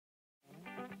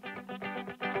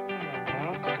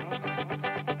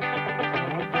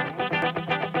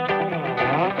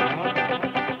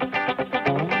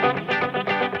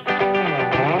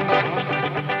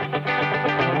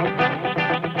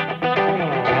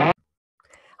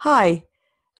Hi.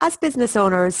 As business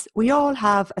owners, we all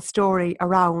have a story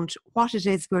around what it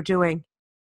is we're doing.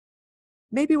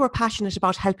 Maybe we're passionate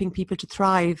about helping people to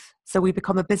thrive, so we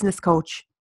become a business coach.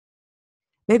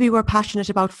 Maybe we're passionate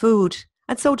about food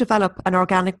and so develop an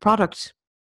organic product.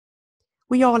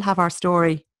 We all have our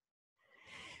story.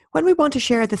 When we want to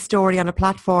share the story on a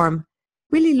platform,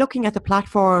 really looking at the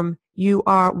platform you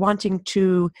are wanting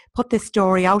to put this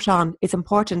story out on is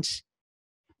important.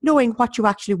 Knowing what you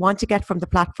actually want to get from the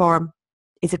platform.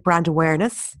 Is it brand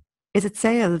awareness? Is it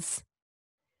sales?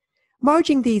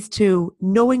 Merging these two,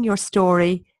 knowing your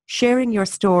story, sharing your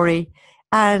story,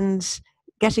 and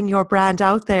getting your brand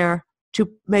out there to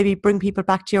maybe bring people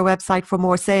back to your website for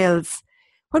more sales.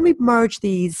 When we merge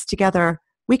these together,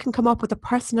 we can come up with a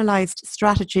personalized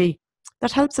strategy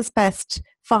that helps us best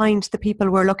find the people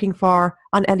we're looking for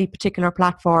on any particular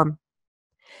platform.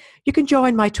 You can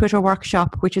join my Twitter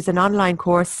workshop, which is an online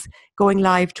course going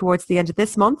live towards the end of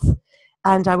this month,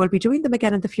 and I will be doing them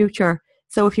again in the future.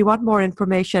 So if you want more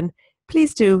information,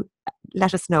 please do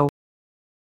let us know.